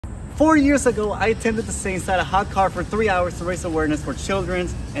4 years ago, I attempted to stay inside a hot car for 3 hours to raise awareness for children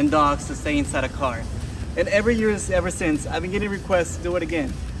and dogs to stay inside a car. And every year ever since, I've been getting requests to do it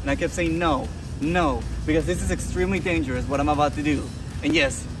again. And I kept saying no, no, because this is extremely dangerous what I'm about to do. And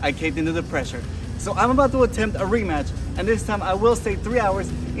yes, I caved into the pressure. So I'm about to attempt a rematch, and this time I will stay 3 hours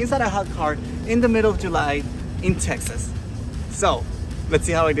inside a hot car in the middle of July in Texas. So, let's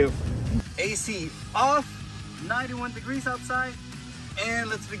see how I do. AC off, 91 degrees outside, and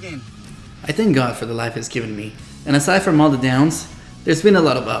let's begin. I thank God for the life He's given me. And aside from all the downs, there's been a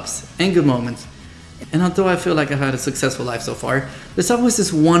lot of ups and good moments. And although I feel like I've had a successful life so far, there's always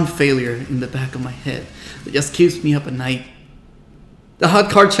this one failure in the back of my head that just keeps me up at night. The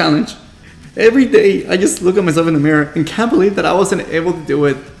hot car challenge. Every day I just look at myself in the mirror and can't believe that I wasn't able to do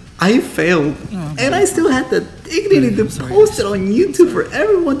it. I failed. And I still had the dignity to post it on YouTube for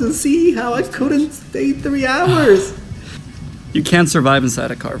everyone to see how I couldn't stay 3 hours. You can't survive inside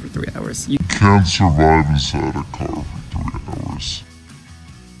a car for 3 hours. You can't survive inside a car for 3 hours.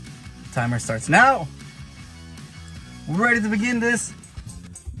 Timer starts now. We're ready to begin this.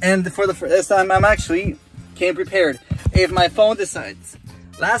 And for the first time, I'm actually came prepared. If my phone decides.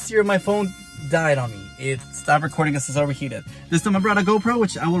 Last year, my phone died on me. It stopped recording because it's overheated. This time I brought a GoPro,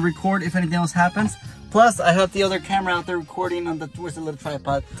 which I will record if anything else happens. Plus, I have the other camera out there recording on towards the little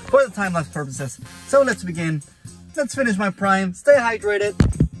tripod for the time-lapse purposes. So let's begin. Let's finish my prime. Stay hydrated.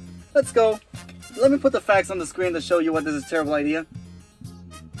 Let's go. Let me put the facts on the screen to show you what this is a terrible idea.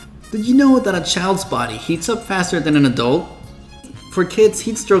 Did you know that a child's body heats up faster than an adult? For kids,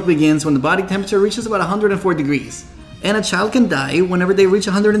 heat stroke begins when the body temperature reaches about 104 degrees. And a child can die whenever they reach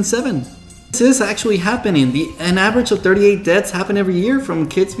 107. This is actually happening. An average of 38 deaths happen every year from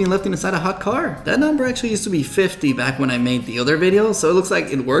kids being left inside a hot car. That number actually used to be 50 back when I made the other video, so it looks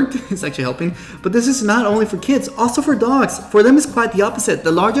like it worked. It's actually helping. But this is not only for kids, also for dogs. For them, it's quite the opposite.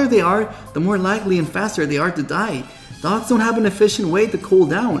 The larger they are, the more likely and faster they are to die. Dogs don't have an efficient way to cool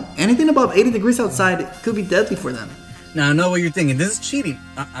down. Anything above 80 degrees outside could be deadly for them. Now I know what you're thinking. This is cheating.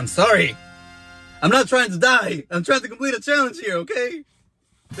 I'm sorry. I'm not trying to die. I'm trying to complete a challenge here, okay?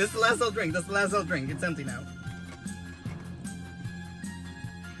 This is the last I'll drink. That's the last I'll drink. It's empty now.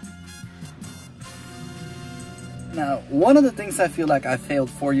 Now, one of the things I feel like I failed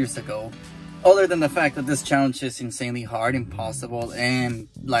 4 years ago, other than the fact that this challenge is insanely hard, impossible, and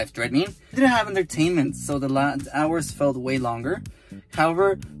life-threatening, I didn't have entertainment, so the hours felt way longer.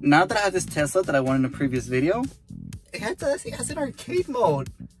 However, now that I have this Tesla that I won in a previous video, it has an arcade mode.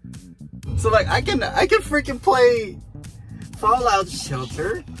 So like I can freaking play Fallout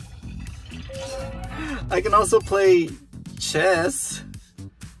Shelter. I can also play chess.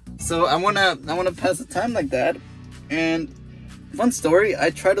 So I wanna pass the time like that. And fun story,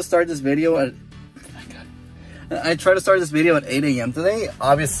 I tried to start this video at 8 AM today.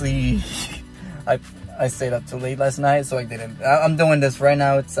 Obviously I stayed up too late last night, so I didn't. I'm doing this right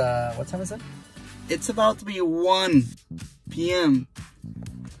now. It's what time is it? It's about to be 1 PM.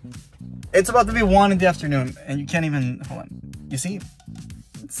 It's about to be 1 in the afternoon, and you can't even, hold on. You see?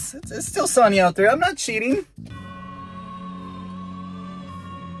 It's still sunny out there. I'm not cheating.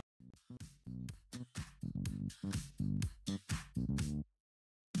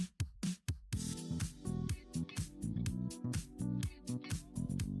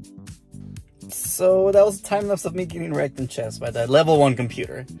 So that was a time lapse of me getting wrecked in chess by that level 1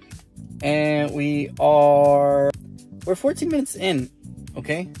 computer. And we're 14 minutes in,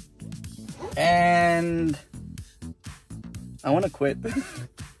 okay? And I want to quit.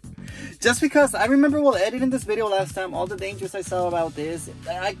 Just because I remember while editing this video last time, all the dangers I saw about this.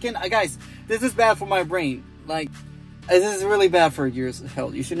 Guys, this is bad for my brain. Like, this is really bad for your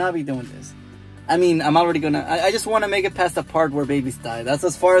health. You should not be doing this. I mean, I'm already gonna, I just want to make it past the part where babies die. That's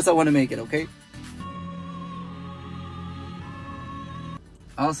as far as I want to make it, okay?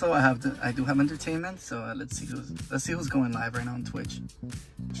 Also, I do have entertainment, so let's see who's going live right now on Twitch.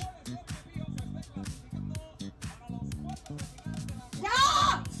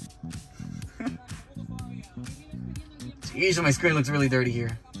 Jeez, my screen looks really dirty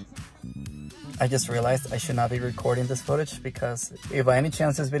here. I just realized I should not be recording this footage because if by any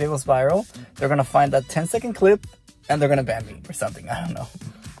chance this video goes viral, they're gonna find that 10-second clip and they're gonna ban me or something. I don't know.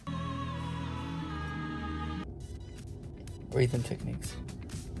 Breathing techniques.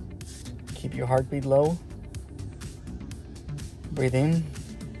 Keep your heartbeat low. Breathe in,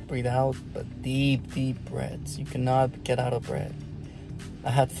 breathe out, but deep, deep breaths. You cannot get out of breath.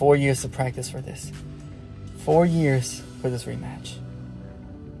 I had 4 years to practice for this. 4 years for this rematch.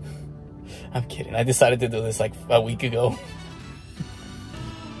 I'm kidding. I decided to do this like a week ago.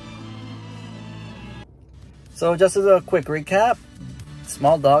 So just as a quick recap,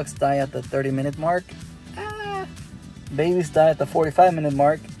 Small dogs die at the 30-minute mark. Babies die at the 45-minute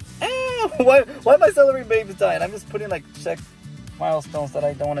mark. Why am I celebrating babies dying? I'm just putting like check milestones that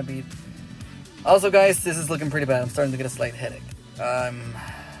I don't want to beat. Also, guys, this is looking pretty bad. I'm starting to get a slight headache.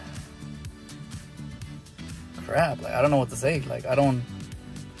 Crap. Like, I don't know what to say. Like, I don't.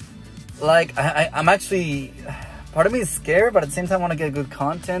 Like, I'm actually. Part of me is scared, but at the same time, I want to get good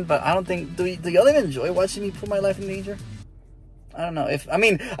content. But I don't think. Do y'all even enjoy watching me put my life in danger? I don't know. I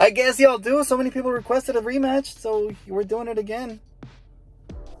mean, I guess y'all do. So many people requested a rematch, so we're doing it again.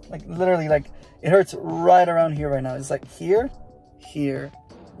 Like, literally, like, it hurts right around here right now. It's like here,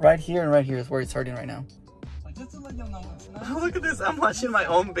 right here, and right here is where it's hurting right now. Just to let y'all know, look at this. I'm watching my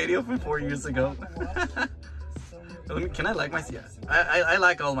own video from 4 years ago. Can I like my... Yeah, I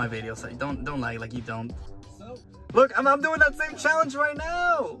like all my videos. Don't like you don't. Look, I'm doing that same challenge right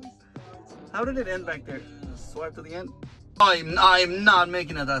now. How did it end back there? Swipe to the end. I'm not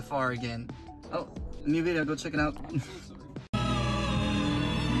making it that far again. Oh, new video. Go check it out.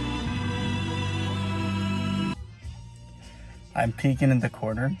 I'm peeking in the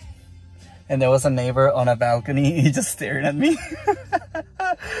corner, and there was a neighbor on a balcony. He just staring at me.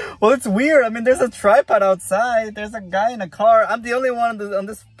 Well, it's weird. I mean, there's a tripod outside. There's a guy in a car. I'm the only one on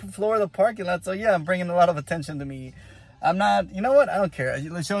this floor of the parking lot. So yeah, I'm bringing a lot of attention to me. I'm not, you know what? I don't care.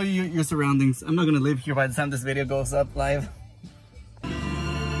 Let's show you your surroundings. I'm not going to live here by the time this video goes up live.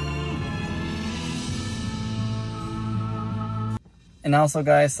 And also,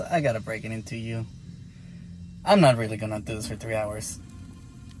 guys, I got to break it into you. I'm not really going to do this for 3 hours.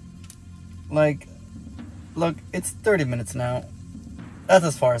 Like, look, it's 30 minutes now. That's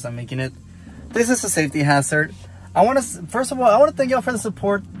as far as I'm making it. This is a safety hazard. First of all, I want to thank y'all for the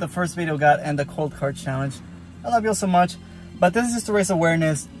support the first video got and the cold card challenge. I love y'all so much. But this is just to raise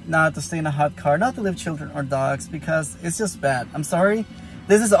awareness, not to stay in a hot car, not to leave children or dogs, because it's just bad. I'm sorry.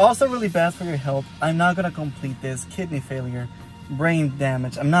 This is also really bad for your health. I'm not going to complete this. Kidney failure, brain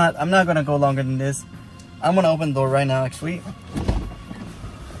damage. I'm not going to go longer than this. I'm going to open the door right now, actually.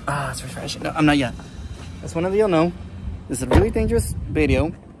 It's refreshing. No, I'm not yet. Just want to let y'all know, this is a really dangerous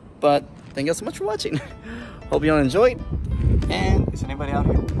video, but thank y'all so much for watching. Hope y'all enjoyed. And is anybody out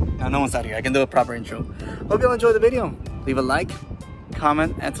here? No one's out here. I can do a proper intro. Hope y'all enjoyed the video. Leave a like,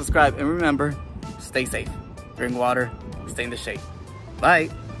 comment, and subscribe. And remember, stay safe. Drink water. Stay in the shade. Bye.